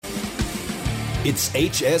It's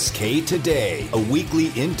HSK Today, a weekly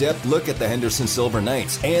in-depth look at the Henderson Silver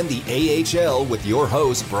Knights and the AHL with your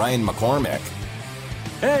host, Brian McCormick.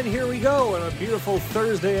 And here we go on a beautiful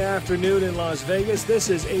Thursday afternoon in Las Vegas. This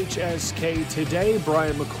is HSK Today.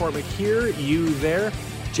 Brian McCormick here, you there.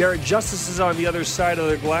 Jared Justice is on the other side of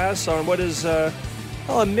the glass on what is a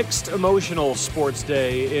mixed emotional sports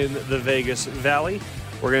day in the Vegas Valley.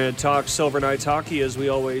 We're going to talk Silver Knights hockey as we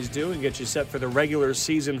always do and get you set for the regular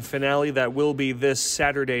season finale that will be this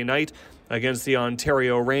Saturday night against the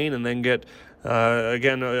Ontario Reign, and then get,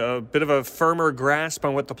 a bit of a firmer grasp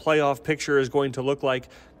on what the playoff picture is going to look like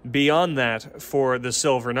beyond that for the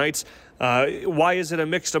Silver Knights. Why is it a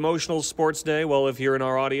mixed emotional sports day? Well, if you're in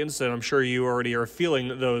our audience, then I'm sure you already are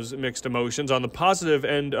feeling those mixed emotions. On the positive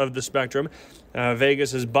end of the spectrum,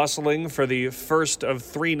 Vegas is bustling for the first of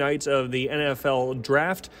 3 nights of the NFL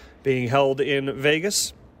draft being held in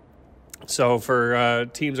Vegas. So for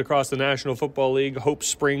teams across the National Football League, hope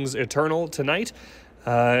springs eternal tonight.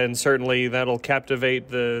 And certainly that'll captivate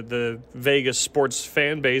the Vegas sports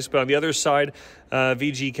fan base. But on the other side,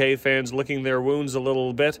 VGK fans licking their wounds a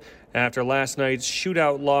little bit after last night's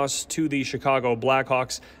shootout loss to the Chicago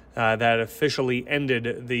Blackhawks that officially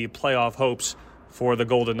ended the playoff hopes for the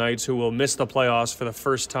Golden Knights, who will miss the playoffs for the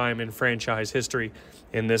first time in franchise history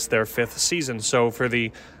in this, their 5th season. So for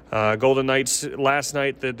the Golden Knights last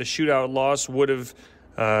night, the shootout loss would have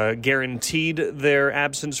guaranteed their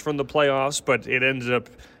absence from the playoffs, but it ended up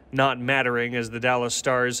not mattering as the Dallas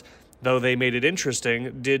Stars, though they made it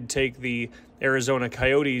interesting, did take the Arizona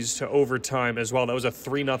Coyotes to overtime as well. That was a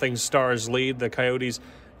 3-0 Stars lead. The Coyotes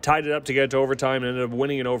tied it up to get to overtime and ended up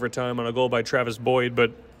winning in overtime on a goal by Travis Boyd,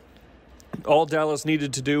 but all Dallas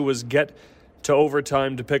needed to do was get to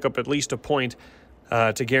overtime to pick up at least a point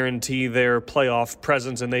to guarantee their playoff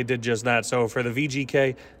presence, and they did just that. So for the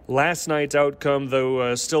VGK, last night's outcome,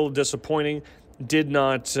 though still disappointing, did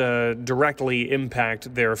not directly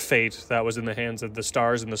impact their fate. That was in the hands of the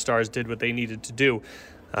Stars, and the Stars did what they needed to do.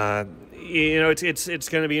 It's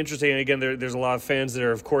going to be interesting. And again, there's a lot of fans that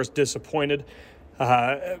are, of course, disappointed.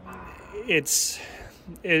 It's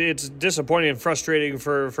disappointing and frustrating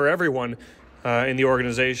for everyone in the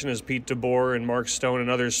organization, as Pete DeBoer and Mark Stone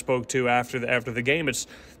and others spoke to after the game.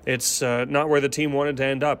 It's not where the team wanted to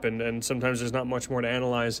end up, and sometimes there's not much more to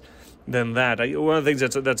analyze than that. One of the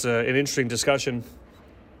things that's an interesting discussion,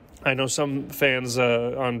 I know some fans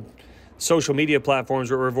on social media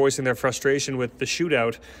platforms were voicing their frustration with the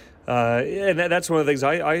shootout, and that's one of the things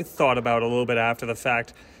I thought about a little bit after the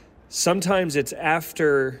fact. Sometimes it's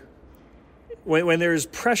after... When there's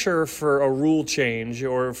pressure for a rule change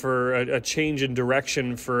or for a change in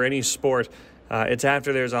direction for any sport, it's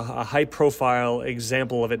after there's a high-profile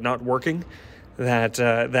example of it not working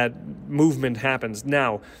that movement happens.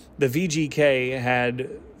 Now, the VGK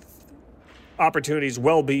had opportunities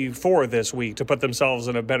well before this week to put themselves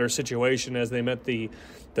in a better situation as they met the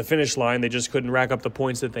finish line. They just couldn't rack up the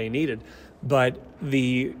points that they needed. But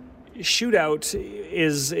the shootout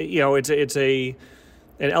is, it's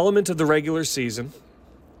an element of the regular season,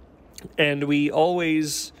 and we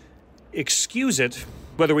always excuse it,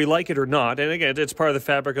 whether we like it or not. And again, it's part of the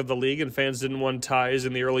fabric of the league, and fans didn't want ties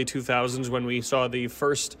in the early 2000s when we saw the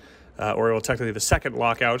first, technically the second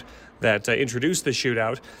lockout that introduced the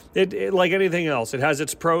shootout. It like anything else, it has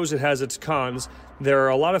its pros, it has its cons. There are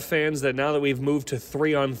a lot of fans that now that we've moved to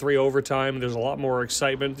 3-on-3 overtime, there's a lot more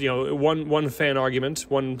excitement. One fan argument,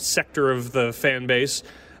 one sector of the fan base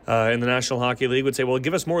in the National Hockey League would say, well,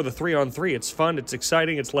 give us more of the 3-on-3. It's fun, it's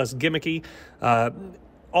exciting, it's less gimmicky.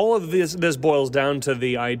 All of this boils down to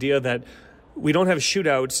the idea that we don't have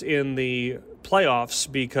shootouts in the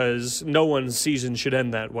playoffs because no one's season should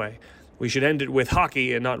end that way. We should end it with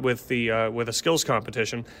hockey and not with with a skills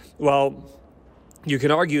competition. Well, you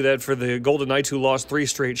can argue that for the Golden Knights, who lost 3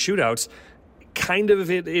 straight shootouts, kind of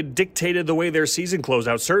it dictated the way their season closed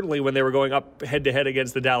out, certainly when they were going up head-to-head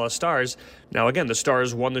against the Dallas Stars. Now, again, the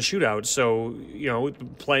Stars won the shootout, so,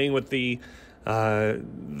 playing with the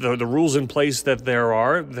rules in place that there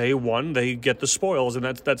are, they won, they get the spoils, and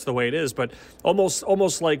that's the way it is. But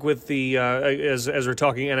almost like with the, as we're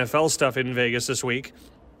talking NFL stuff in Vegas this week,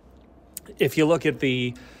 if you look at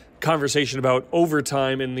the conversation about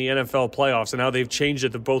overtime in the NFL playoffs and how they've changed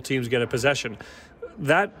it that both teams get a possession,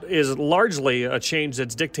 that is largely a change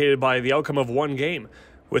that's dictated by the outcome of one game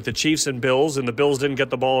with the Chiefs and Bills, and the Bills didn't get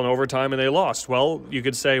the ball in overtime and they lost. Well, you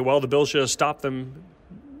could say, the Bills should have stopped them.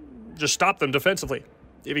 Just stop them defensively.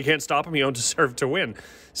 If you can't stop them, you don't deserve to win.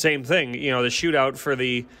 Same thing, the shootout for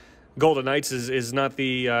the Golden Knights is not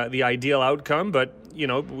the ideal outcome, but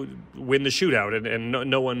win the shootout, and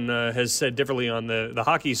no one has said differently on the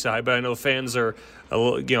hockey side. But I know fans are a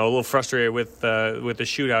little frustrated with the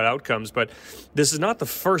shootout outcomes. But this is not the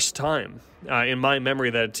first time in my memory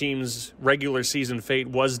that a team's regular season fate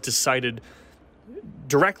was decided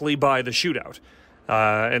directly by the shootout,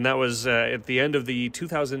 and that was at the end of the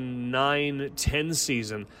 2009-10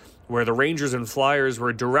 season, where the Rangers and Flyers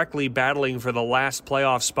were directly battling for the last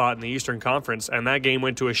playoff spot in the Eastern Conference, and that game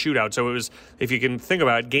went to a shootout. So it was, if you can think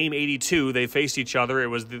about it, game 82, they faced each other. It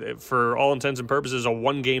was, for all intents and purposes, a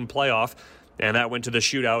one-game playoff, and that went to the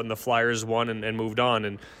shootout, and the Flyers won and moved on.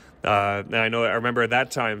 And I remember at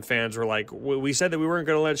that time, fans were like, we said that we weren't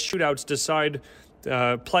going to let shootouts decide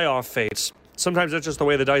playoff fates. Sometimes that's just the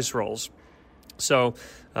way the dice rolls. So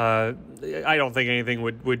I don't think anything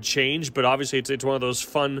would change, but obviously it's one of those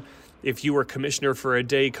fun, if you were commissioner for a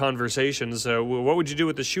day conversations, what would you do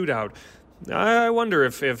with the shootout? I wonder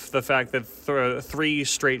if the fact that three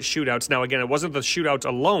straight shootouts, now again, it wasn't the shootouts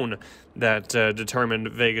alone that determined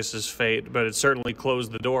Vegas's fate, but it certainly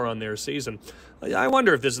closed the door on their season. I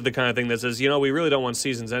wonder if this is the kind of thing that says, we really don't want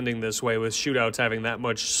seasons ending this way with shootouts having that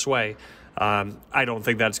much sway. I don't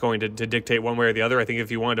think that's going to dictate one way or the other. I think if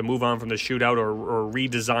you wanted to move on from the shootout or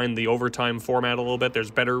redesign the overtime format a little bit, there's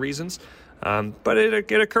better reasons. But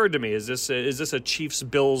it occurred to me, is this a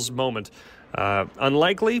Chiefs-Bills moment?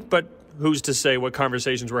 Unlikely, but who's to say what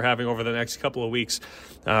conversations we're having over the next couple of weeks?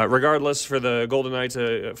 Regardless, for the Golden Knights,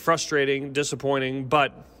 frustrating, disappointing,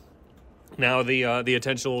 but now the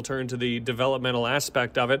attention will turn to the developmental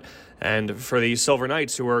aspect of it, and for the Silver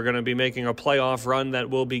Knights, who are going to be making a playoff run that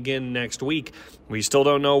will begin next week. We still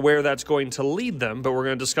don't know where that's going to lead them, but we're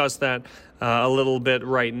going to discuss that a little bit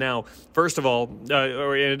right now. First of all,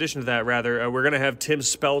 or in addition to that, rather, we're going to have Tim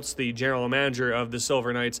Speltz, the general manager of the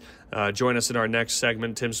Silver Knights, join us in our next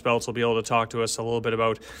segment. Tim Speltz will be able to talk to us a little bit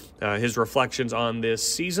about his reflections on this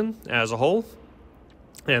season as a whole,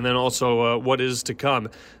 and then also what is to come.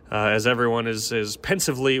 As everyone is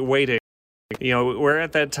pensively waiting. We're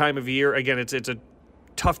at that time of year. Again, it's a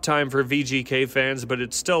tough time for VGK fans, but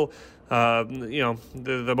it's still,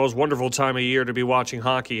 the most wonderful time of year to be watching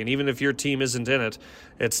hockey. And even if your team isn't in it,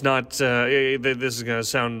 it's not, this is going to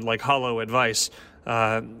sound like hollow advice.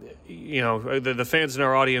 The fans in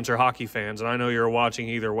our audience are hockey fans, and I know you're watching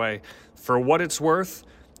either way. For what it's worth,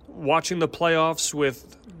 watching the playoffs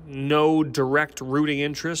with no direct rooting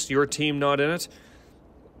interest, your team not in it,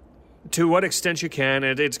 to what extent you can,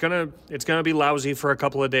 and it's gonna be lousy for a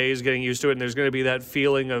couple of days getting used to it, and there's going to be that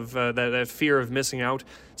feeling of that fear of missing out,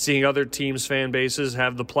 seeing other teams' fan bases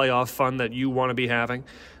have the playoff fun that you want to be having.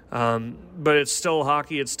 But it's still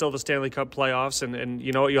hockey. It's still the Stanley Cup playoffs, and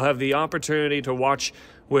you'll have the opportunity to watch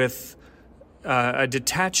with a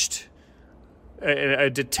detached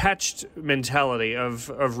mentality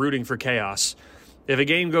of rooting for chaos. If a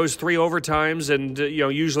game goes 3 overtimes, and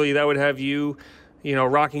usually that would have you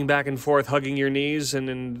rocking back and forth, hugging your knees,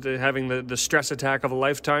 and having the stress attack of a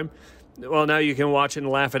lifetime. Well, now you can watch it and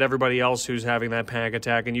laugh at everybody else who's having that panic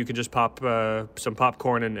attack, and you can just pop some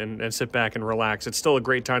popcorn and sit back and relax. It's still a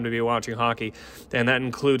great time to be watching hockey, and that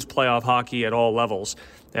includes playoff hockey at all levels.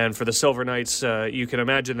 And for the Silver Knights, you can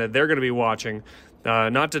imagine that they're going to be watching,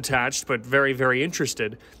 not detached, but very, very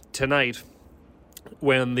interested tonight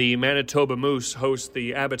when the Manitoba Moose host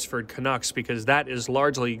the Abbotsford Canucks, because that is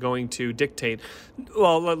largely going to dictate,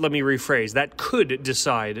 let me rephrase, that could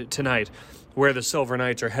decide tonight where the Silver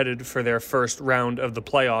Knights are headed for their first round of the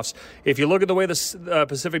playoffs. If you look at the way the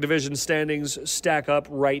Pacific Division standings stack up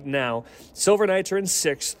right now, Silver Knights are in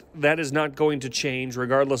 6th. That is not going to change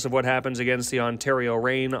regardless of what happens against the Ontario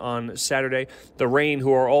Reign on Saturday. The Reign,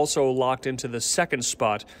 who are also locked into the 2nd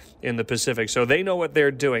spot in the Pacific, so they know what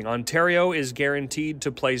they're doing. Ontario is guaranteed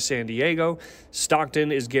to play San Diego.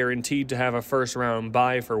 Stockton is guaranteed to have a first-round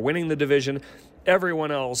bye for winning the division.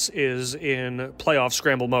 Everyone else is in playoff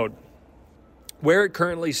scramble mode. Where it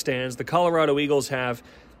currently stands, the Colorado Eagles have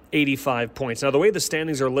 85 points. Now, the way the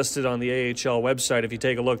standings are listed on the AHL website, if you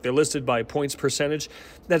take a look, they're listed by points percentage.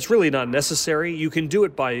 That's really not necessary. You can do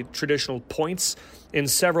it by traditional points. In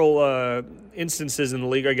several instances in the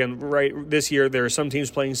league, again, right this year, there are some teams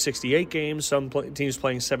playing 68 games, some teams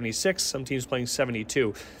playing 76, some teams playing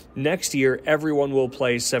 72. Next year, everyone will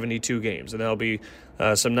play 72 games, and there'll be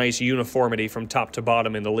some nice uniformity from top to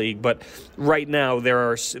bottom in the league. But right now,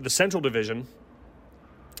 the Central Division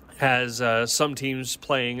has some teams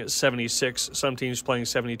playing 76, some teams playing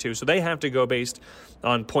 72. So they have to go based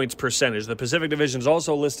on points percentage. The Pacific Division is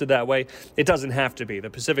also listed that way. It doesn't have to be.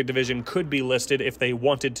 The Pacific Division could be listed if they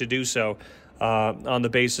wanted to do so on the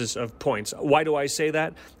basis of points. Why do I say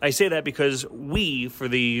that? I say that because for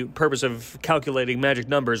the purpose of calculating magic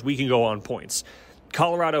numbers, we can go on points.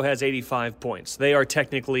 Colorado has 85 points. They are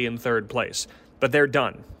technically in third place, but they're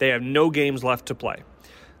done. They have no games left to play.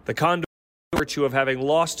 The Condors, by virtue of having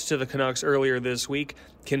lost to the Canucks earlier this week,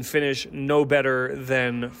 can finish no better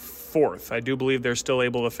than fourth. I do believe they're still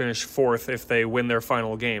able to finish fourth if they win their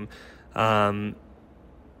final game.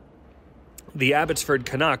 The Abbotsford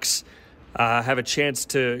Canucks have a chance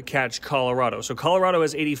to catch Colorado. So Colorado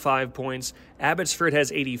has 85 points. Abbotsford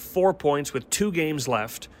has 84 points with 2 games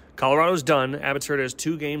left. Colorado's done. Abbotsford has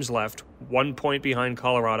 2 games left, 1 point behind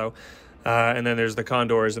Colorado. And then there's the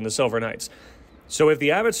Condors and the Silver Knights. So if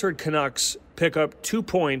the Abbotsford Canucks pick up 2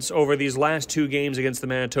 points over these last 2 games against the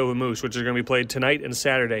Manitoba Moose, which are going to be played tonight and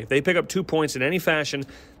Saturday, if they pick up 2 points in any fashion,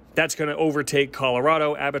 that's going to overtake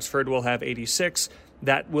Colorado. Abbotsford will have 86.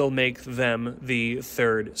 That will make them the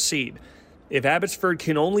 3rd seed. If Abbotsford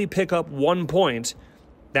can only pick up 1 point,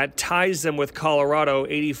 that ties them with Colorado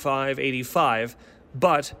 85-85.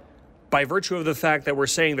 But by virtue of the fact that we're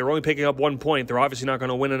saying they're only picking up 1 point, they're obviously not going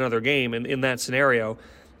to win another game in that scenario,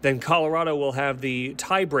 then Colorado will have the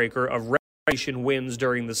tiebreaker of regulation wins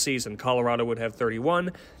during the season. Colorado would have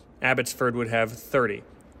 31, Abbotsford would have 30.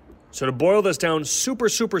 So to boil this down super,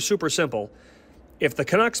 super, super simple, if the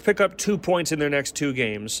Canucks pick up 2 points in their next 2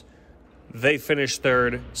 games, they finish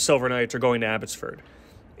third. Silver Knights are going to Abbotsford.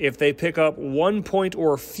 If they pick up 1 point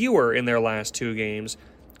or fewer in their last 2 games,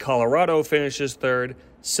 Colorado finishes third.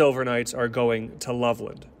 Silver Knights are going to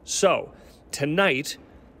Loveland. So tonight,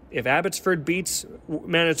 if Abbotsford beats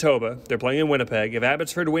Manitoba, they're playing in Winnipeg. If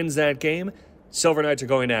Abbotsford wins that game, Silver Knights are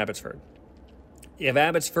going to Abbotsford. If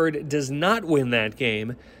Abbotsford does not win that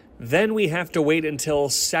game, then we have to wait until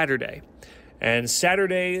Saturday. And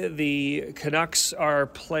Saturday, the Canucks are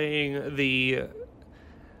playing the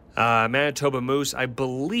Manitoba Moose. I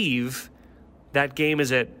believe that game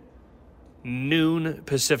is at noon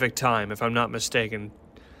Pacific time, if I'm not mistaken.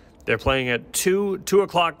 They're playing at 2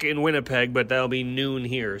 o'clock in Winnipeg, but that'll be noon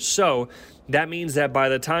here. So that means that by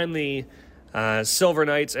the time the Silver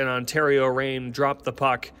Knights and Ontario Reign drop the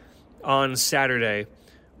puck on Saturday,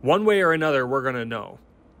 one way or another, we're going to know.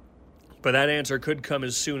 But that answer could come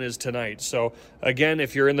as soon as tonight. So, again,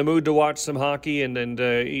 if you're in the mood to watch some hockey and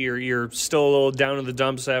you're still a little down in the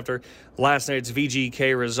dumps after last night's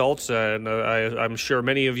VGK results, and I'm sure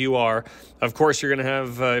many of you are, of course you're going to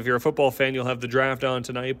have, if you're a football fan, you'll have the draft on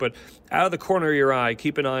tonight. But out of the corner of your eye,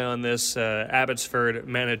 keep an eye on this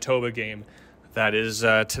Abbotsford-Manitoba game. That is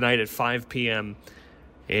tonight at 5 p.m.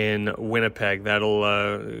 in Winnipeg.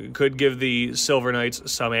 That'll could give the Silver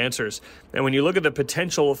Knights some answers. And when you look at the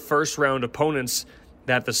potential first-round opponents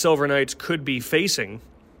that the Silver Knights could be facing,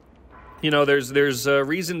 you know, there's a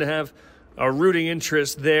reason to have a rooting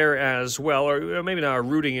interest there as well, or maybe not a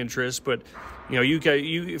rooting interest, but you know,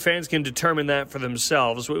 you fans can determine that for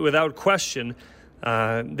themselves. Without question,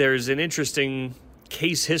 there's an interesting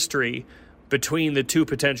case history between the two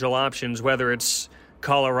potential options, whether it's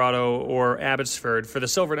Colorado or Abbotsford. For the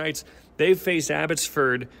Silver Knights, they've faced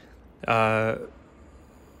Abbotsford on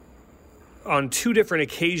 2 different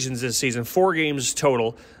occasions this season, 4 games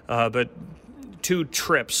total, but 2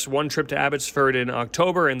 trips. One trip to Abbotsford in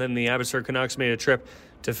October, and then the Abbotsford Canucks made a trip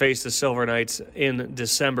to face the Silver Knights in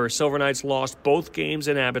December. Silver Knights lost both games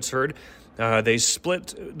in Abbotsford. They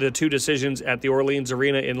split the 2 decisions at the Orleans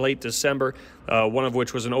Arena in late December, one of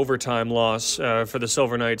which was an overtime loss for the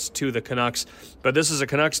Silver Knights to the Canucks. But this is a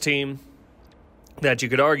Canucks team that you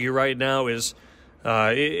could argue right now is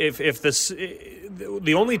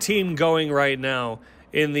the only team going right now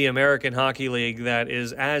in the American Hockey League that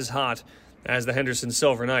is as hot as the Henderson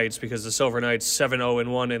Silver Knights, because the Silver Knights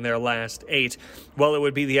 7-0-1 in their last 8. Well, it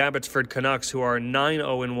would be the Abbotsford Canucks, who are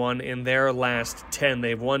 9-0-1 in their last 10.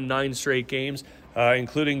 They've won 9 straight games,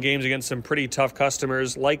 including games against some pretty tough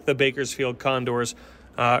customers like the Bakersfield Condors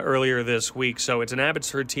earlier this week. So it's an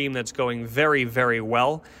Abbotsford team that's going very, very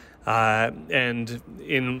well, and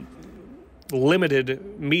in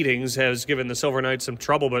limited meetings has given the Silver Knights some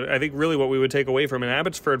trouble. But I think really what we would take away from an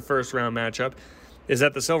Abbotsford first-round matchup is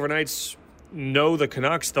that the Silver Knights know the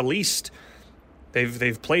Canucks the least.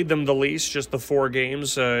 They've played them the least, just the 4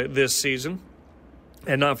 games this season,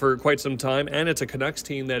 and not for quite some time. And it's a Canucks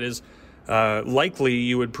team that is likely,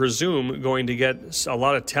 you would presume, going to get a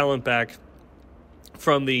lot of talent back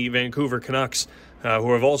from the Vancouver Canucks,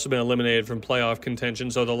 who have also been eliminated from playoff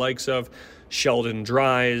contention. So the likes of Sheldon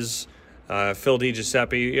Dries, Phil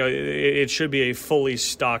DiGiuseppe, it should be a fully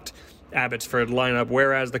stocked Abbotsford lineup,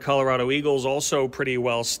 whereas the Colorado Eagles, also pretty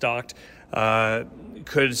well stocked,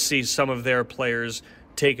 could see some of their players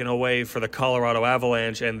taken away for the Colorado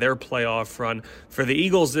Avalanche and their playoff run. For the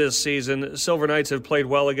Eagles this season, Silver Knights have played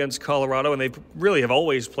well against Colorado, and they really have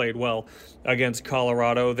always played well against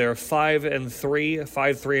Colorado. They're 5-3,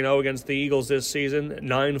 5-3-0 against the Eagles this season,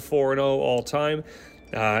 9-4-0 all time.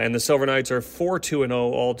 And the Silver Knights are 4-2-0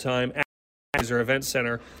 all time at Budweiser Event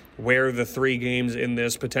Center, where the 3 games in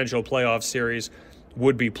this potential playoff series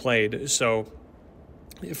would be played. So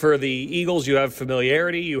for the Eagles, you have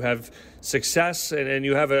familiarity, you have success, and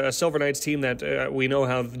you have a Silver Knights team that we know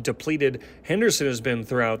how depleted Henderson has been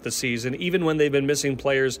throughout the season, even when they've been missing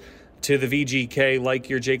players to the VGK, like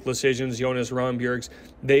your Jake Leschyshyn's, Jonas Rondbjerg's.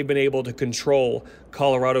 They've been able to control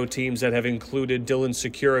Colorado teams that have included Dylan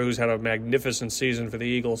Sikura, who's had a magnificent season for the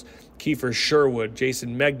Eagles, Kiefer Sherwood,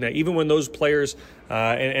 Jason Megna. Even when those players,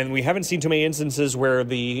 and we haven't seen too many instances where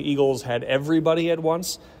the Eagles had everybody at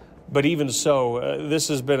once, but even so, this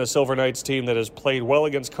has been a Silver Knights team that has played well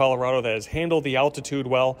against Colorado, that has handled the altitude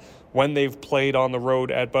well when they've played on the road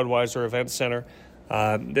at Budweiser Event Center.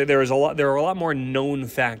 There are a lot more known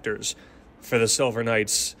factors for the Silver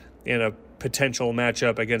Knights in a potential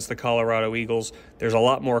matchup against the Colorado Eagles. There's a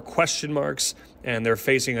lot more question marks, and they're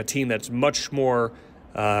facing a team that's much more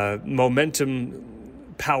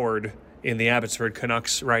momentum powered in the Abbotsford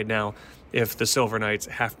Canucks right now, if the Silver Knights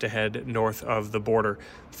have to head north of the border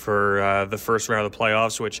for the first round of the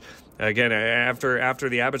playoffs, which, again, after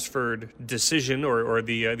the Abbotsford decision or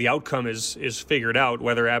the outcome is figured out,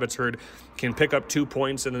 whether Abbotsford can pick up 2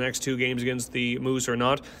 points in the next 2 games against the Moose or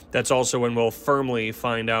not, that's also when we'll firmly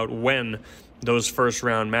find out when those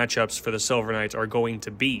first-round matchups for the Silver Knights are going to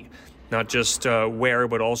be. Not just where,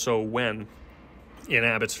 but also when, in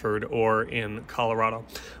Abbotsford or in Colorado.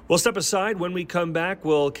 We'll step aside. When we come back,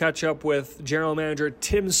 we'll catch up with General Manager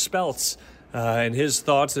Tim Speltz and his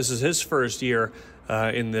thoughts. This is his first year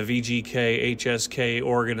in the VGK HSK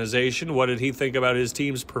organization. What did he think about his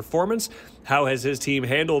team's performance? How has his team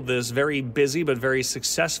handled this very busy but very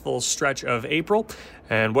successful stretch of April?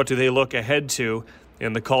 And what do they look ahead to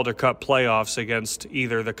in the Calder Cup playoffs against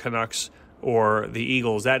either the Canucks or the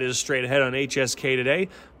Eagles? That is straight ahead on HSK Today.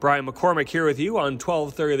 Brian McCormick here with you on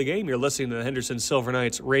 12:30 The Game. You're listening to the Henderson Silver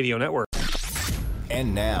Knights Radio Network.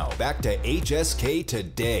 And now, back to HSK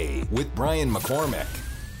Today with Brian McCormick.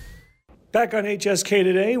 Back on HSK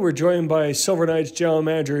Today, we're joined by Silver Knights General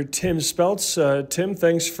Manager Tim Speltz. Tim,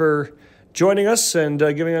 thanks for joining us and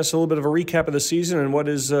giving us a little bit of a recap of the season and what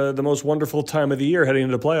is the most wonderful time of the year heading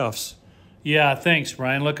into the playoffs. Yeah, thanks,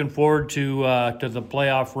 Brian. Looking forward to the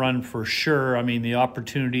playoff run for sure. I mean, the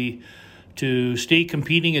opportunity to stay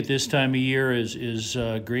competing at this time of year is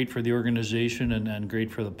great for the organization and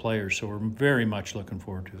great for the players. So we're very much looking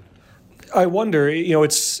forward to it. I wonder,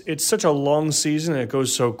 it's such a long season and it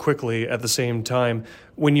goes so quickly at the same time.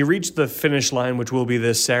 When you reach the finish line, which will be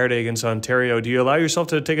this Saturday against Ontario, do you allow yourself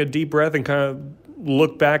to take a deep breath and kind of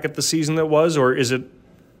look back at the season that was, or is it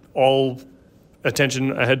all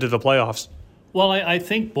attention ahead to the playoffs? Well, I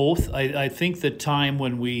think both. I think the time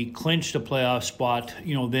when we clinched a playoff spot,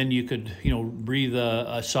 then you could, breathe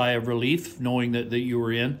a sigh of relief knowing that you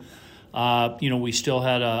were in. We still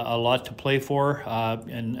had a lot to play for.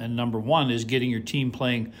 And number one is getting your team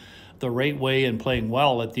playing the right way and playing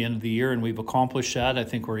well at the end of the year. And we've accomplished that. I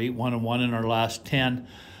think we're 8-1-1 in our last 10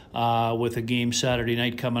 with a game Saturday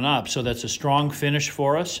night coming up. So that's a strong finish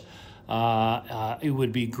for us. It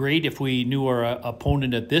would be great if we knew our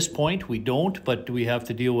opponent at this point. We don't, but we have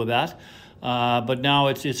to deal with that. But now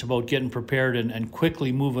it's about getting prepared and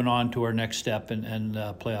quickly moving on to our next step and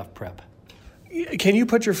playoff prep. Can you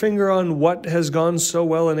put your finger on what has gone so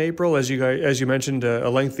well in April? As you mentioned, a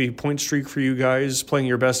lengthy point streak for you guys, playing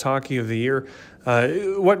your best hockey of the year.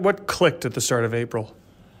 What clicked at the start of April?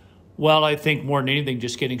 Well, I think more than anything,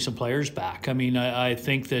 just getting some players back. I mean, I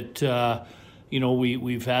think that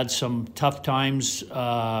we've had some tough times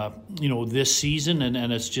this season,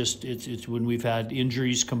 and it's when we've had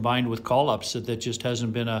injuries combined with call-ups that just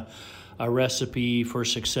hasn't been a recipe for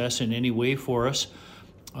success in any way for us.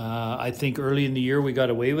 I think early in the year we got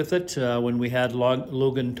away with it when we had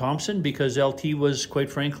Logan Thompson, because LT was, quite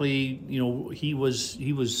frankly, he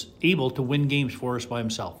was able to win games for us by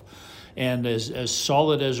himself. And as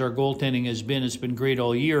solid as our goaltending has been, it's been great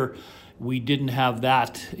all year. We didn't have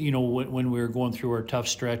that, when we were going through our tough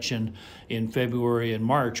stretch in February and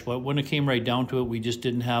March. But when it came right down to it, we just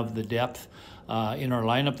didn't have the depth in our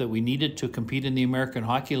lineup that we needed to compete in the American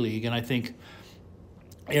Hockey League. And I think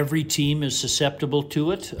every team is susceptible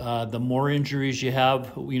to it. The more injuries you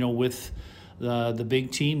have, with the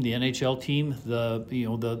big team, the NHL team,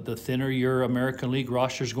 the thinner your American League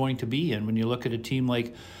roster is going to be. And when you look at a team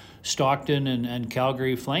like Stockton and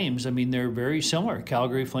Calgary Flames, I mean, they're very similar.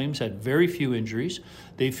 Calgary Flames had very few injuries.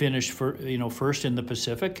 they finished first in the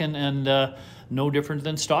Pacific, and no different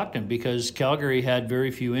than Stockton, because Calgary had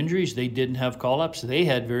very few injuries. They didn't have call-ups. They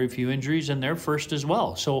had very few injuries, and they're first as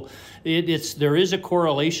well. So there is a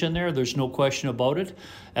correlation there. There's no question about it.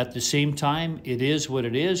 At the same time, it is what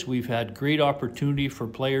it is. We've had great opportunity for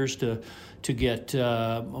players to get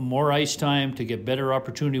more ice time, to get better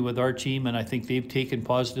opportunity with our team, and I think they've taken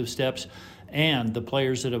positive steps. And the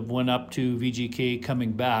players that have went up to VGK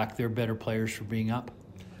coming back, they're better players for being up.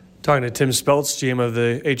 Talking to Tim Speltz, GM of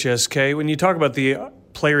the HSK, when you talk about the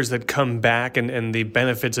players that come back and the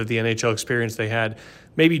benefits of the NHL experience they had,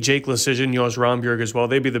 maybe Jake Leschyshyn, Jos Rondbjerg as well,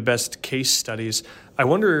 they'd be the best case studies. I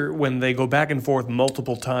wonder, when they go back and forth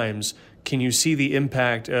multiple times, can you see the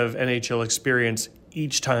impact of NHL experience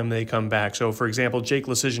each time they come back? So, for example, Jake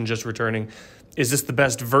Leschyshyn just returning. Is this the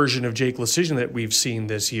best version of Jake Leschyshyn that we've seen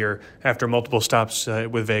this year after multiple stops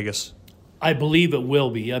with Vegas? I believe it will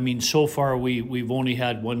be. I mean, so far we've only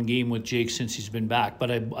had one game with Jake since he's been back, but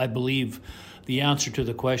I believe the answer to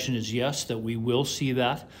the question is yes, that we will see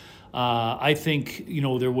that. I think,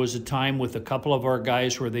 there was a time with a couple of our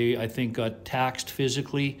guys where they, I think, got taxed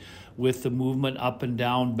physically with the movement up and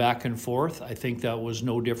down, back and forth. I think that was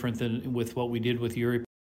no different than with what we did with Yuri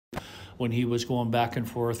when he was going back and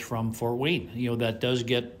forth from Fort Wayne. That does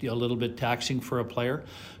get a little bit taxing for a player.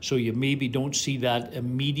 So you maybe don't see that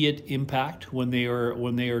immediate impact when they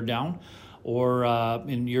are down, or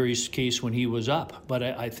in Yuri's case when he was up. But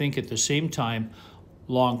I think at the same time,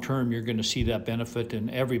 long term, you're going to see that benefit,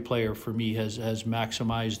 and every player for me has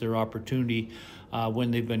maximized their opportunity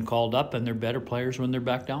when they've been called up, and they're better players when they're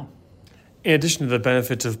back down. In addition to the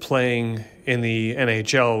benefits of playing in the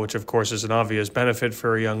NHL, which of course is an obvious benefit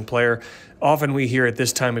for a young player, often we hear at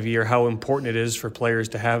this time of year how important it is for players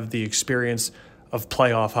to have the experience of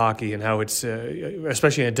playoff hockey, and how it's,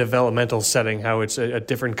 especially in a developmental setting, how it's a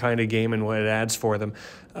different kind of game and what it adds for them.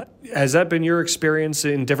 Has that been your experience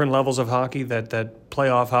in different levels of hockey, that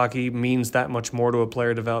playoff hockey means that much more to a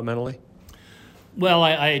player developmentally? Well,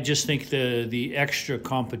 I just think the extra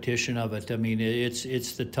competition of it. I mean,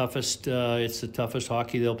 it's the toughest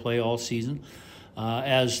hockey they'll play all season.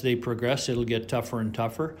 As they progress, it'll get tougher and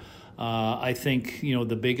tougher. I think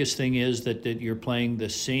the biggest thing is that you're playing the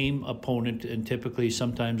same opponent, and typically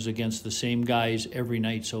sometimes against the same guys every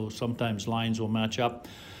night. So sometimes lines will match up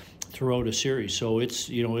throughout a series. So it's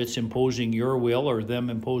imposing your will, or them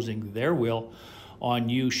imposing their will on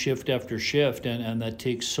you shift after shift, and that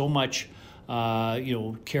takes so much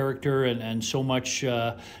character and so much,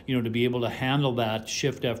 to be able to handle that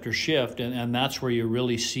shift after shift. And that's where you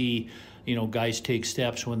really see, guys take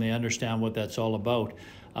steps when they understand what that's all about.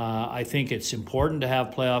 I think it's important to have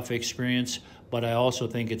playoff experience, but I also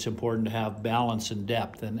think it's important to have balance and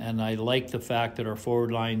depth. And I like the fact that our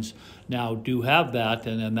forward lines now do have that,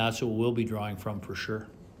 and that's what we'll be drawing from for sure.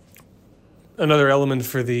 Another element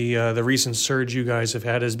for the recent surge you guys have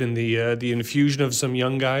had has been the infusion of some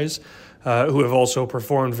young guys who have also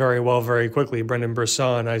performed very well very quickly. Brendan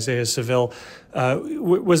Brisson, Isaiah Saville.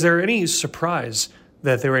 Was there any surprise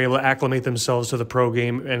that they were able to acclimate themselves to the pro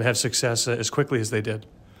game and have success as quickly as they did?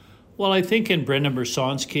 Well, I think in Brendan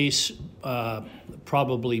Brisson's case,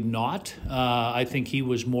 probably not. I think he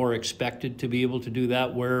was more expected to be able to do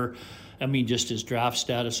that, just his draft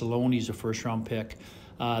status alone, he's a first-round pick.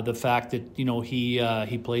 The fact that,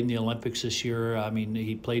 he played in the Olympics this year,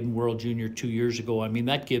 he played in World Junior 2 years ago,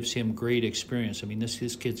 that gives him great experience.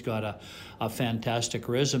 This kid's got a fantastic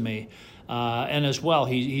resume. And as well,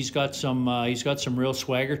 he's got some real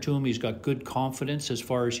swagger to him. He's got good confidence as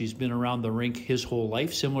far as he's been around the rink his whole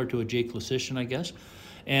life, similar to a Jake Leschyshyn, I guess.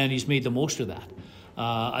 And he's made the most of that.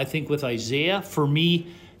 I think with Isaiah, for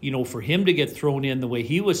me, for him to get thrown in the way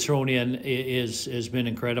he was thrown in has been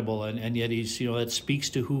incredible. And yet he's, that speaks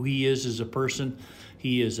to who he is as a person.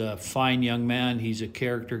 He is a fine young man. He's a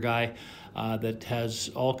character guy that has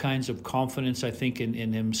all kinds of confidence, I think,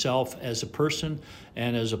 in himself as a person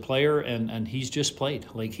and as a player. And he's just played.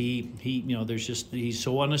 Like he's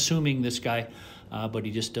so unassuming, this guy, but he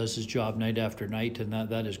just does his job night after night. And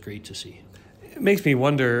that is great to see. It makes me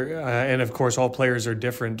wonder, and of course all players are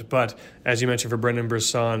different, but as you mentioned for Brendan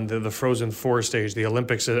Brisson, the Frozen Four stage, the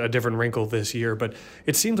Olympics, a different wrinkle this year, but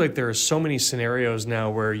it seems like there are so many scenarios now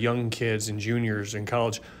where young kids and juniors in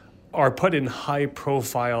college are put in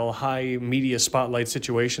high-profile, high-media spotlight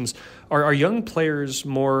situations. Are young players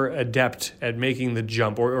more adept at making the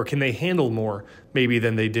jump, or can they handle more maybe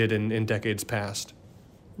than they did in decades past?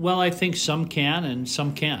 Well, I think some can and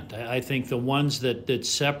some can't. I think the ones that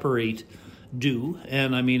separate do,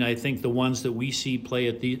 and I think the ones that we see play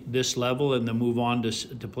at this level and then move on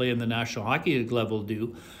to play in the National Hockey League level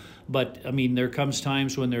do. But, I mean, there comes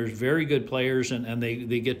times when there's very good players and they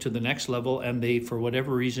get to the next level and they, for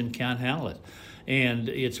whatever reason, can't handle it. And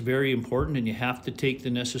it's very important, and you have to take the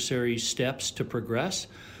necessary steps to progress.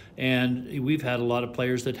 And we've had a lot of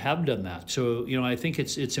players that have done that. So, I think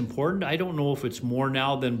it's important. I don't know if it's more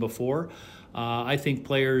now than before. I think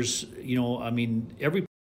players, every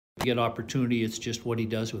get opportunity, it's just what he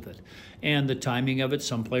does with it. And the timing of it,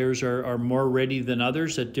 some players are more ready than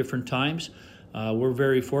others at different times. We're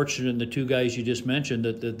very fortunate in the two guys you just mentioned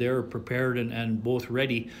that they're prepared and both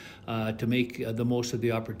ready to make the most of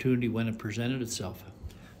the opportunity when it presented itself.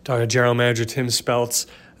 Talking to General Manager Tim Speltz.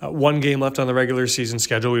 One game left on the regular season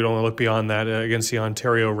schedule. We don't want to look beyond that against the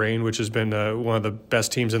Ontario Reign, which has been one of the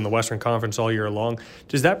best teams in the Western Conference all year long.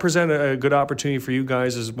 Does that present a good opportunity for you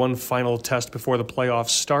guys as one final test before the playoffs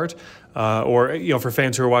start? Or for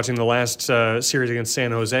fans who are watching the last series against San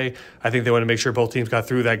Jose, I think they want to make sure both teams got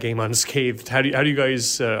through that game unscathed. How do you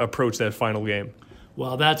guys approach that final game?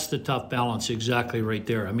 Well, that's the tough balance exactly right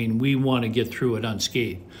there. I mean, we want to get through it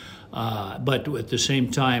unscathed. But at the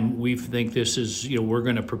same time, we think this is, we're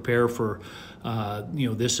going to prepare for,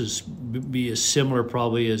 this is be as similar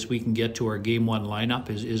probably as we can get to our game one lineup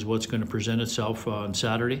is what's going to present itself on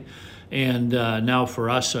Saturday. And now for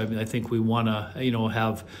us, I think we want to,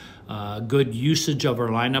 have good usage of our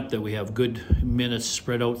lineup, that we have good minutes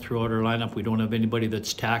spread out throughout our lineup. We don't have anybody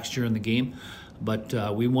that's taxed during the game. But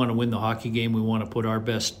we want to win the hockey game. We want to put our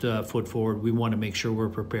best foot forward. We want to make sure we're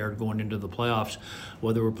prepared going into the playoffs.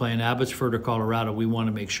 Whether we're playing Abbotsford or Colorado, we want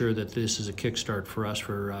to make sure that this is a kickstart for us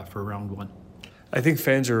for round one. I think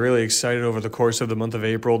fans are really excited over the course of the month of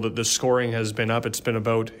April that the scoring has been up. It's been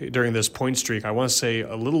about, during this point streak, I want to say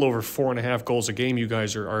a little over 4.5 goals a game you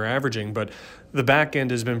guys are averaging, but the back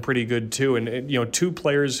end has been pretty good too. And, two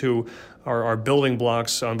players who are building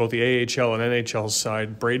blocks on both the AHL and NHL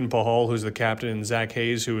side, Braden Pahal, who's the captain, and Zach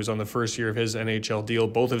Hayes, who is on the first year of his NHL deal,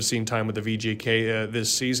 both have seen time with the VGK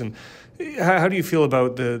this season. How do you feel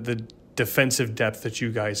about the defensive depth that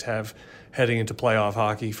you guys have heading into playoff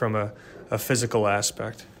hockey from a physical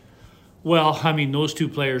aspect? Well, I mean, those two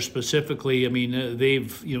players specifically,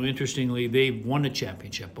 they've, interestingly, they've won a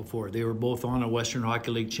championship before. They were both on a Western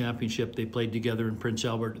Hockey League championship. They played together in Prince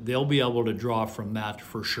Albert. They'll be able to draw from that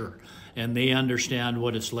for sure. And they understand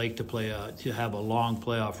what it's like to have a long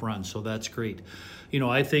playoff run, so that's great.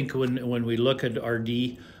 I think when we look at our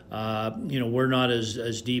D, we're not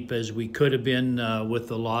as deep as we could have been with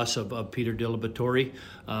the loss of Peter Dilibatore,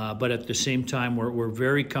 but at the same time, we're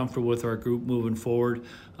very comfortable with our group moving forward.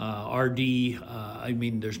 RD,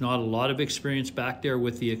 there's not a lot of experience back there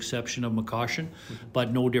with the exception of McCoshen,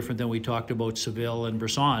 but no different than we talked about Seville and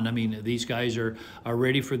Brisson. These guys are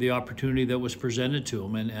ready for the opportunity that was presented to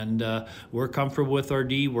them, and we're comfortable with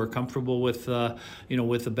RD. We're comfortable with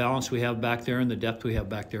with the balance we have back there and the depth we have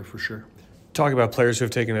back there for sure. Talking about players who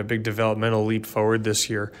have taken a big developmental leap forward this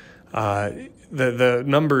year, the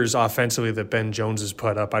numbers offensively that Ben Jones has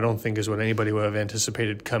put up, I don't think is what anybody would have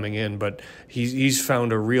anticipated coming in, but he's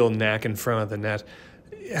found a real knack in front of the net.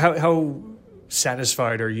 How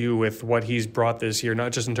satisfied are you with what he's brought this year,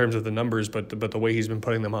 not just in terms of the numbers, but the way he's been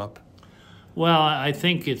putting them up? Well, I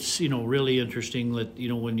think it's, really interesting that,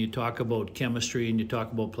 when you talk about chemistry and you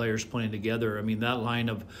talk about players playing together, that line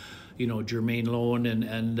of Jermaine Lohan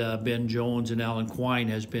and Ben Jones and Alan Quine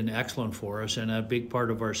has been excellent for us and a big part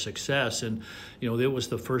of our success. And, it was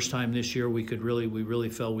the first time this year we really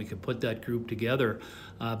felt we could put that group together.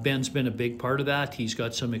 Ben's been a big part of that. He's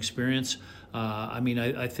got some experience.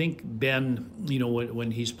 I think Ben, when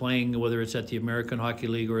he's playing, whether it's at the American Hockey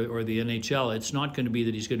League or the NHL, it's not going to be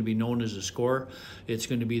that he's going to be known as a scorer. It's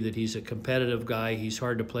going to be that he's a competitive guy. He's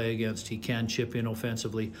hard to play against. He can chip in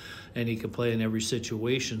offensively, and he can play in every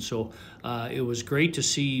situation. So it was great to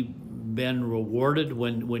see Ben rewarded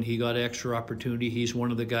when he got extra opportunity. He's one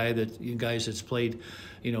of the guys that's played,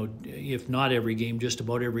 if not every game, just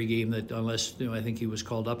about every game, that unless I think he was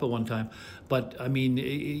called up at one time. But I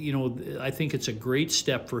think it's a great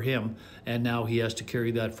step for him, and now he has to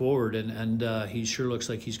carry that forward. And he sure looks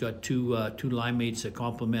like he's got two line mates that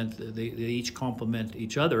complement. They each complement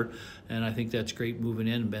each other, and I think that's great moving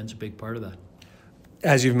in. And Ben's a big part of that.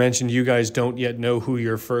 As you've mentioned, you guys don't yet know who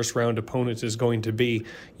your first round opponent is going to be.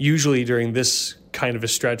 Usually during this kind of a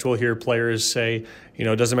stretch, we'll hear players say,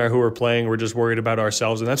 it doesn't matter who we're playing, we're just worried about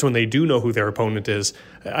ourselves. And that's when they do know who their opponent is.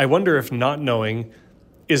 I wonder if not knowing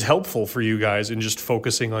is helpful for you guys in just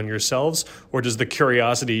focusing on yourselves, or does the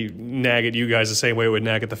curiosity nag at you guys the same way it would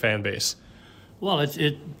nag at the fan base? Well,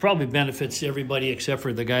 it probably benefits everybody except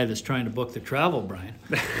for the guy that's trying to book the travel, Brian.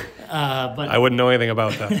 But I wouldn't know anything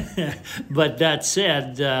about that. But that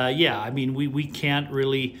said, we can't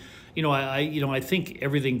really, I think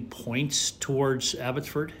everything points towards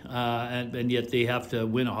Abbotsford, and yet they have to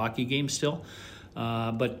win a hockey game still.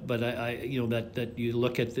 But that you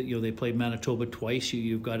look at they played Manitoba twice.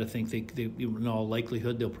 You've got to think they in all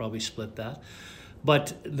likelihood they'll probably split that.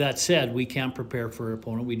 But that said, we can't prepare for an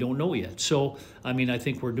opponent we don't know yet. So, I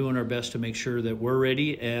think we're doing our best to make sure that we're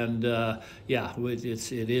ready. And,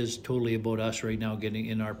 it is totally about us right now getting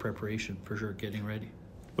in our preparation, for sure, getting ready.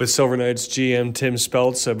 With Silver Knights GM Tim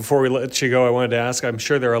Speltz, before we let you go, I wanted to ask, I'm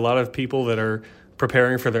sure there are a lot of people that are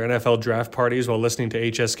preparing for their NFL draft parties while listening to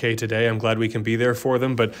HSK today. I'm glad we can be there for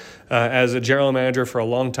them. But as a general manager for a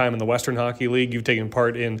long time in the Western Hockey League, you've taken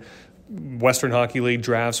part in Western Hockey League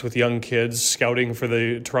drafts with young kids, scouting for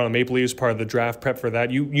the Toronto Maple Leafs, part of the draft prep for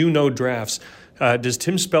that. You know drafts. Does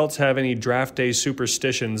Tim Speltz have any draft day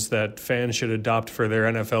superstitions that fans should adopt for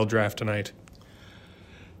their NFL draft tonight?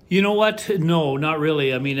 You know what? No, not really.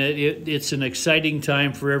 It's an exciting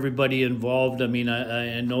time for everybody involved. I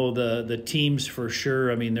know the teams for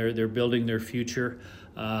sure. They're building their future.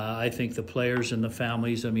 I think the players and the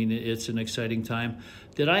families, it's an exciting time.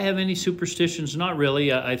 Did I have any superstitions? Not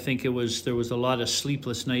really. I think there was a lot of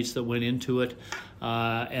sleepless nights that went into it.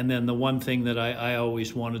 And then the one thing that I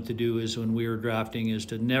always wanted to do is when we were drafting is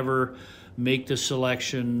to never make the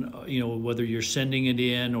selection, whether you're sending it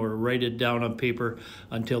in or write it down on paper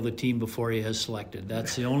until the team before you has selected.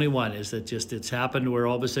 That's the only one, is that it's happened where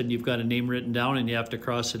all of a sudden you've got a name written down and you have to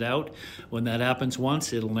cross it out. When that happens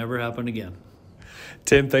once, it'll never happen again.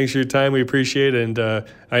 Tim, thanks for your time. We appreciate it. And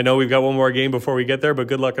I know we've got one more game before we get there, but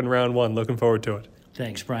good luck in round one. Looking forward to it.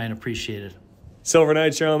 Thanks, Brian. Appreciate it. Silver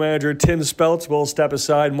Knights General Manager Tim Speltz will step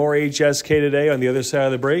aside. More HSK today on the other side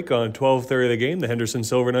of the break on 12:30 The Game, the Henderson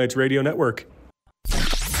Silver Knights Radio Network.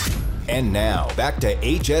 And now, back to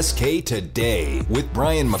HSK Today with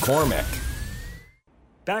Brian McCormick.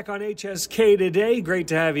 Back on HSK Today. Great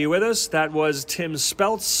to have you with us. That was Tim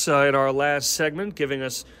Speltz in our last segment, giving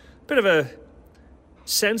us a bit of a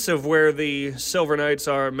sense of where the Silver Knights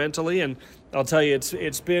are mentally. And I'll tell you,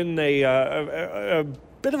 it's been a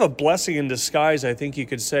bit of a blessing in disguise, I think you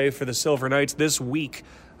could say, for the Silver Knights this week,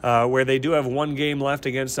 where they do have one game left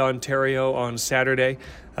against Ontario on Saturday.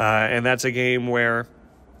 And that's a game where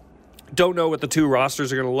don't know what the two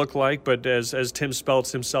rosters are going to look like, but as Tim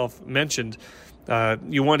Speltz himself mentioned,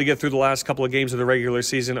 you want to get through the last couple of games of the regular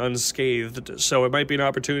season unscathed. So it might be an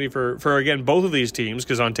opportunity for again, both of these teams,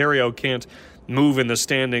 because Ontario can't move in the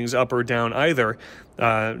standings up or down either.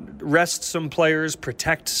 Rest some players,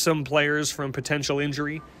 protect some players from potential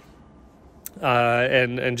injury,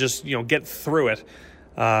 and just get through it.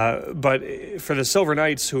 But for the Silver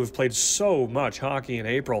Knights, who have played so much hockey in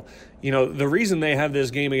April, the reason they have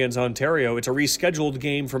this game against Ontario, it's a rescheduled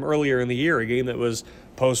game from earlier in the year, a game that was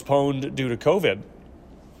postponed due to COVID.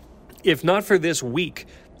 If not for this week,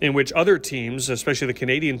 in which other teams, especially the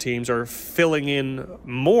Canadian teams, are filling in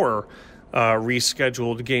more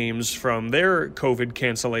rescheduled games from their COVID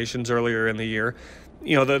cancellations earlier in the year,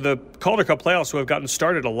 the Calder Cup playoffs would have gotten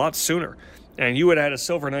started a lot sooner. And you would have had a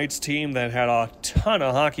Silver Knights team that had a ton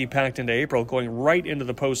of hockey packed into April going right into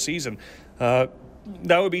the postseason. That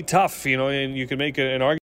would be tough, and you could make an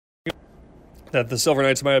argument that the Silver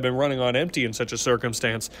Knights might have been running on empty in such a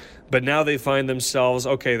circumstance. But now they find themselves,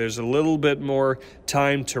 okay, there's a little bit more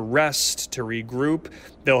time to rest, to regroup.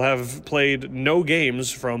 They'll have played no games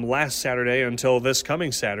from last Saturday until this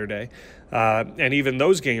coming Saturday. And even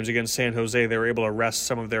those games against San Jose, they were able to rest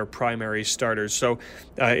some of their primary starters. So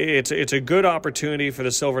it's a good opportunity for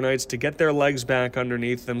the Silver Knights to get their legs back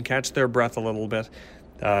underneath them, catch their breath a little bit,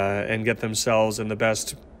 and get themselves in the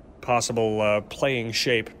best possible playing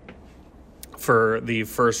shape for the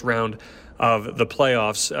first round of the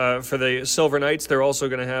playoffs. For the Silver Knights, they're also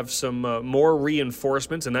going to have some more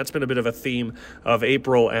reinforcements, and that's been a bit of a theme of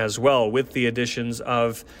April as well, with the additions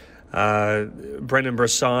of Brendan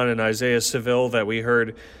Brisson and Isaiah Seville that we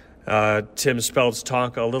heard Tim Speltz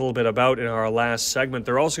talk a little bit about in our last segment.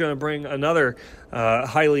 They're also going to bring another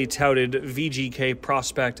highly touted VGK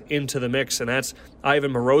prospect into the mix, and that's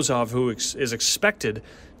Ivan Morozov, who is expected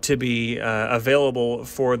to be available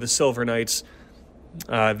for the Silver Knights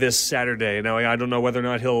this Saturday. Now, I don't know whether or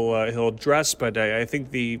not he'll dress, but I think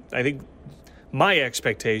my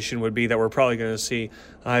expectation would be that we're probably going to see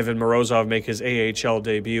Ivan Morozov make his AHL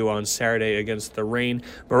debut on Saturday against the Reign.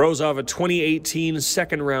 Morozov, a 2018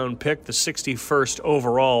 second-round pick, the 61st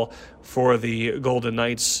overall for the Golden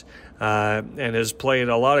Knights, and has played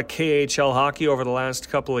a lot of KHL hockey over the last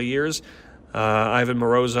couple of years. Ivan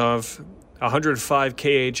Morozov, 105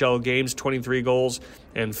 KHL games, 23 goals,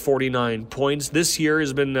 and 49 points. This year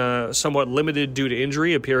has been somewhat limited due to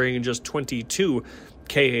injury, appearing in just 22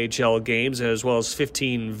 KHL games as well as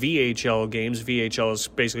 15 VHL games. VHL is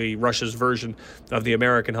basically Russia's version of the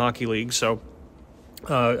American Hockey League. So,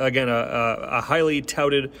 again, a highly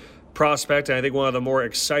touted prospect, and I think one of the more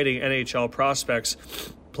exciting NHL prospects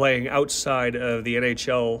playing outside of the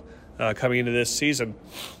NHL coming into this season.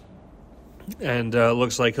 And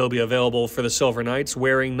looks like he'll be available for the Silver Knights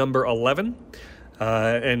wearing number 11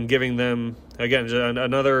 and giving them, again,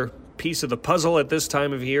 another piece of the puzzle at this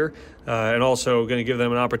time of year, and also going to give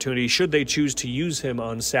them an opportunity, should they choose to use him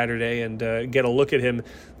on Saturday and get a look at him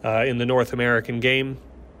in the North American game.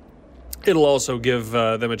 It'll also give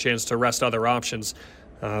them a chance to rest other options.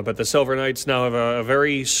 But the Silver Knights now have a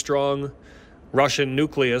very strong Russian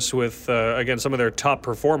nucleus with, again, some of their top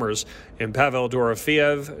performers in Pavel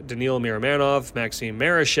Dorofeev, Daniil Miramanov, Maxim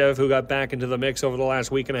Marashev, who got back into the mix over the last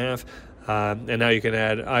week and a half. And now you can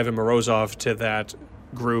add Ivan Morozov to that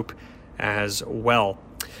group as well.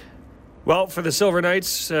 Well, for the Silver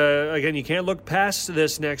Knights, again, you can't look past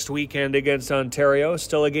this next weekend against Ontario.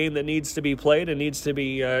 Still a game that needs to be played and needs to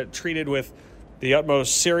be treated with the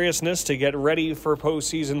utmost seriousness to get ready for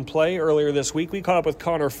postseason play. Earlier this week, we caught up with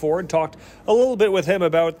Connor Ford, talked a little bit with him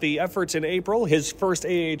about the efforts in April, his first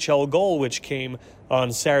AHL goal, which came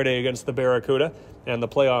on Saturday against the Barracuda, and the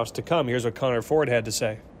playoffs to come. Here's what Connor Ford had to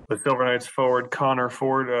say. The Silver Knights forward, Connor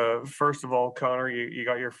Ford. First of all, Connor, you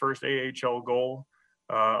got your first AHL goal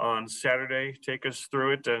on Saturday. Take us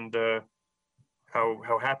through it and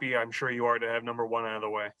how happy I'm sure you are to have number one out of the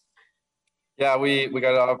way. Yeah, we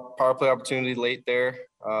got a power play opportunity late there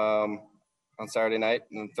on Saturday night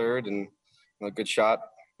in the third, and a good shot,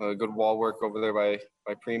 a good wall work over there by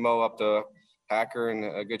Primo up to Hacker, and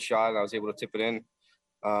a good shot, and I was able to tip it in.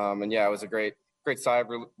 And yeah, it was a great sigh of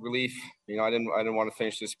relief. You know, I didn't want to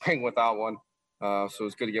finish the spring without one, so it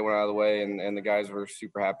was good to get one out of the way, and the guys were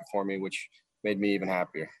super happy for me, which made me even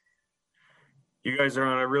happier. You guys are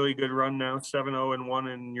on a really good run now,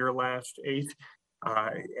 7-0-1 in your last 8.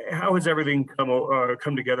 How has everything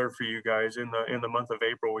come together for you guys in the month of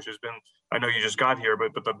April, which has been, I know you just got here,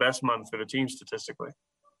 but the best month for the team statistically?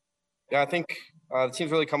 Yeah, I think the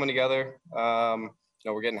team's really coming together.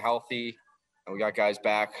 We're getting healthy, and we got guys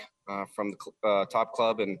back from the top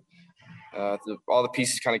club, and all the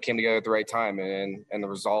pieces kind of came together at the right time, and the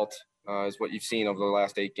result is what you've seen over the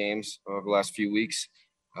last 8 games, over the last few weeks,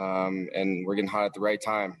 and we're getting hot at the right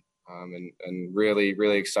time, and really,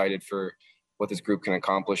 really excited for what this group can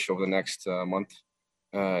accomplish over the next month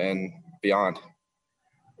and beyond.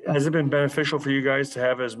 Has it been beneficial for you guys to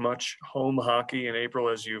have as much home hockey in April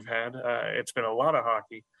as you've had? It's been a lot of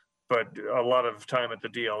hockey, but a lot of time at the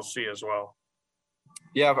DLC as well.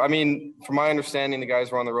 Yeah, I mean, from my understanding, the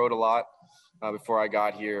guys were on the road a lot before I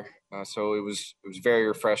got here, so it was very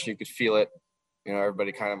refreshing. You could feel it. You know,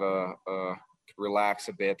 everybody kind of could relax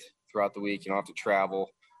a bit throughout the week. You don't have to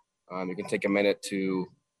travel. You can take a minute to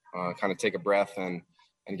kind of take a breath and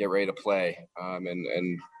get ready to play.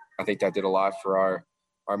 And I think that did a lot for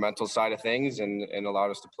our mental side of things and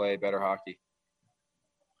allowed us to play better hockey.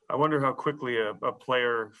 I wonder how quickly a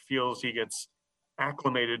player feels he gets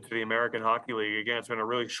acclimated to the American Hockey League. Again, it's been a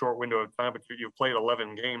really short window of time, but you've played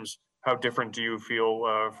 11 games. How different do you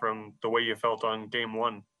feel from the way you felt on game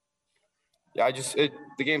 1? Yeah,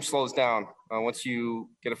 the game slows down once you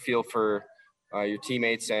get a feel for your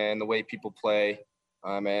teammates and the way people play.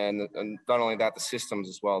 And not only that, the systems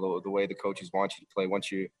as well, the way the coaches want you to play.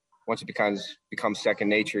 Once it becomes second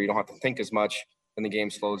nature, you don't have to think as much, and the game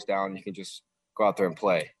slows down. You can just go out there and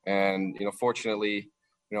play. And, fortunately,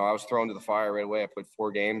 I was thrown to the fire right away. I played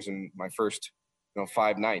 4 games in my first,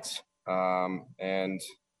 5 nights. And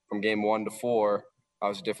from game 1 to 4, I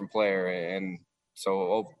was a different player. And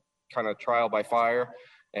so kind of trial by fire,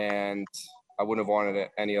 and I wouldn't have wanted it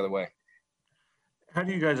any other way. How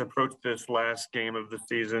do you guys approach this last game of the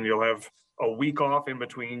season? You'll have a week off in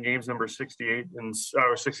between games number 67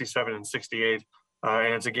 and 68.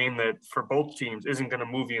 And it's a game that for both teams isn't going to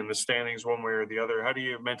move you in the standings one way or the other. How do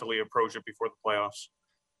you mentally approach it before the playoffs?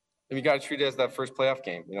 And you got to treat it as that first playoff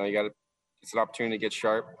game. It's an opportunity to get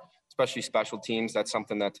sharp, especially special teams. That's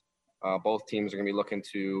something that both teams are going to be looking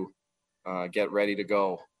to get ready to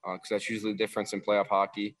go, because that's usually the difference in playoff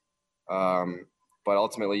hockey. But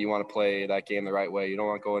ultimately, you want to play that game the right way. You don't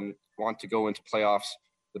want to go into playoffs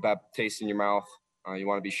with a bad taste in your mouth. You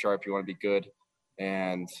want to be sharp. You want to be good,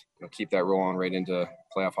 and keep that rolling right into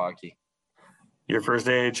playoff hockey. Your first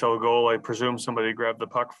AHL goal, I presume somebody grabbed the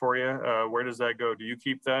puck for you. Where does that go? Do you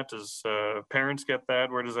keep that? Does parents get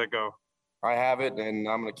that? Where does that go? I have it, and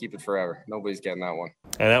I'm going to keep it forever. Nobody's getting that one.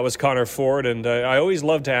 And that was Connor Ford, and I always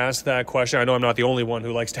love to ask that question. I know I'm not the only one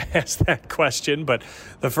who likes to ask that question, but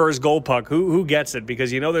the first goal puck, who gets it? Because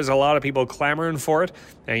there's a lot of people clamoring for it,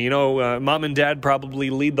 and Mom and Dad probably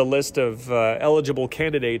lead the list of eligible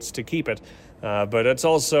candidates to keep it. But it's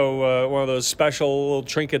also one of those special little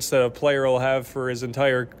trinkets that a player will have for his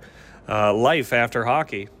entire life after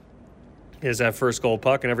hockey. Is that first goal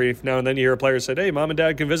puck, and every now and then you hear a player say, "Hey, Mom and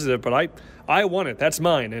Dad can visit it, but I won it. That's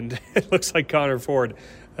mine." And it looks like Connor Ford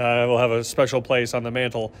will have a special place on the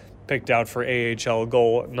mantle picked out for AHL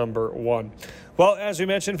goal number 1. Well, as we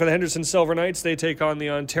mentioned, for the Henderson Silver Knights, they take on the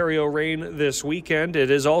Ontario Reign this weekend. It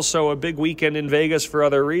is also a big weekend in Vegas for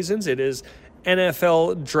other reasons. It is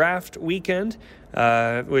NFL Draft Weekend,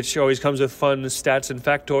 which always comes with fun stats and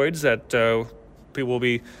factoids that people will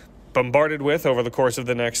be bombarded with over the course of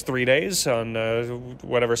the next 3 days on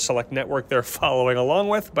whatever select network they're following along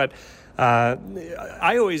with. But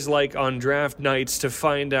I always like on draft nights to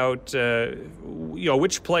find out,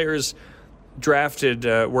 which players drafted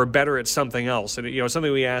were better at something else. And, something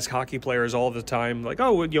we ask hockey players all the time, like,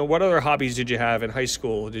 what other hobbies did you have in high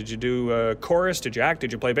school? Did you do chorus? Did you act?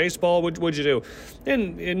 Did you play baseball? What'd you do?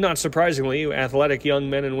 And not surprisingly, athletic young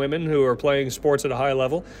men and women who are playing sports at a high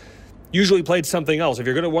level usually played something else. If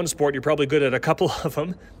you're good at one sport, you're probably good at a couple of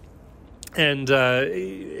them. And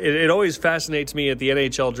it always fascinates me at the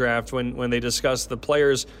NHL draft when they discuss the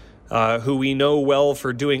players who we know well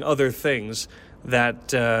for doing other things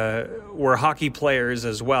that were hockey players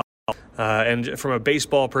as well. And from a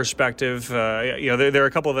baseball perspective, there are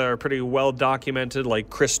a couple that are pretty well documented, like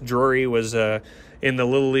Chris Drury was in the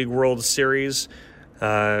Little League World Series.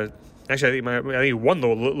 Actually, I think he won the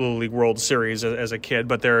Little League World Series as a kid,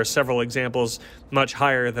 but there are several examples much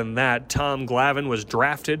higher than that. Tom Glavine was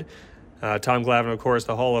drafted. Tom Glavine, of course,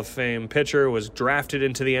 the Hall of Fame pitcher, was drafted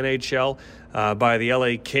into the NHL by the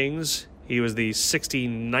LA Kings. He was the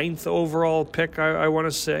 69th overall pick, I want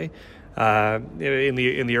to say, in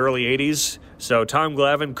the early 80s. So Tom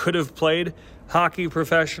Glavine could have played hockey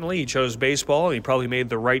professionally. He chose baseball, and he probably made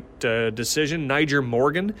the right decision. Nyjer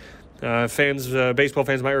Morgan. Baseball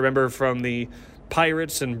fans might remember from the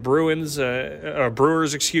Pirates and Brewers,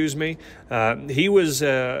 excuse me. He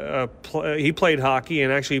played hockey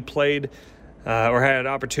and actually played or had an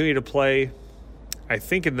opportunity to play, I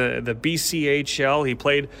think, in the BCHL. He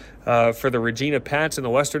played for the Regina Pats in the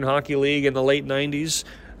Western Hockey League in the late 90s.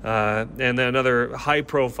 And then another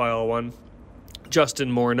high-profile one,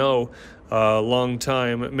 Justin Morneau,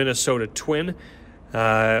 longtime Minnesota Twin.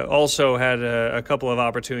 Also had a couple of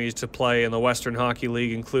opportunities to play in the Western Hockey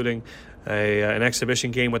League, including an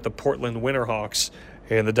exhibition game with the Portland Winterhawks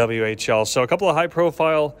in the WHL. So a couple of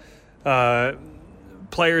high-profile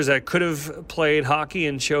players that could have played hockey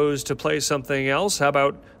and chose to play something else. How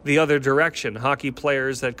about the other direction, hockey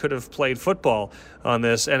players that could have played football on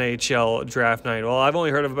this NHL draft night? Well, I've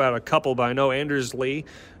only heard of about a couple, but I know Anders Lee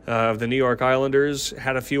of the New York Islanders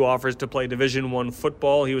had a few offers to play Division I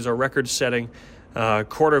football. He was a record-setting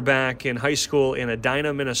quarterback in high school in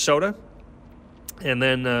Edina, Minnesota. And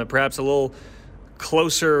then perhaps a little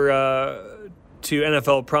closer to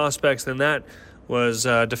NFL prospects than that was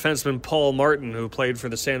defenseman Paul Martin, who played for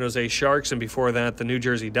the San Jose Sharks and before that the New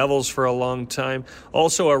Jersey Devils for a long time.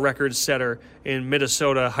 Also a record setter in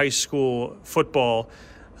Minnesota high school football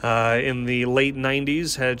in the late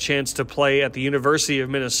 90s. Had a chance to play at the University of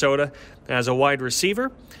Minnesota as a wide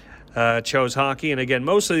receiver. Chose hockey, and again,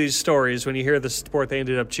 most of these stories, when you hear the sport they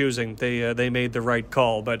ended up choosing, they made the right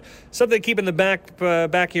call. But something to keep in the back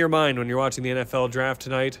of your mind when you're watching the NFL draft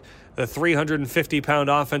tonight. The 350-pound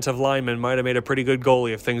offensive lineman might have made a pretty good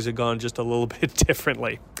goalie if things had gone just a little bit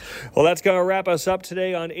differently. Well, that's going to wrap us up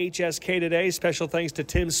today on HSK Today. Special thanks to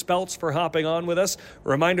Tim Speltz for hopping on with us.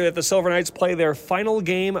 Reminder that the Silver Knights play their final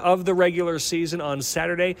game of the regular season on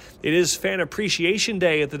Saturday. It is Fan Appreciation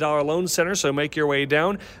Day at the Dollar Loan Center, so make your way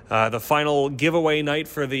down. The final giveaway night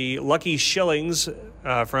for the Lucky Shillings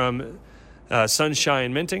from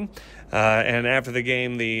Sunshine Minting. And after the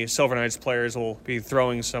game, the Silver Knights players will be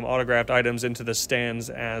throwing some autographed items into the stands,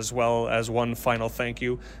 as well as one final thank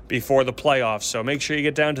you before the playoffs. So make sure you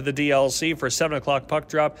get down to the DLC for 7 o'clock puck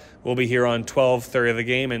drop. We'll be here on 12:30 of the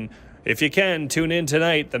game. And if you can, tune in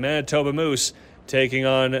tonight, the Manitoba Moose taking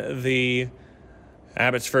on the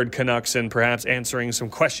Abbotsford Canucks and perhaps answering some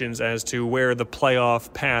questions as to where the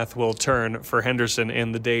playoff path will turn for Henderson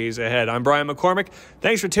in the days ahead. I'm Brian McCormick.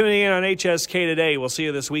 Thanks for tuning in on HSK Today. We'll see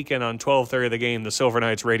you this weekend on 12:30 of the game, the Silver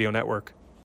Knights Radio Network.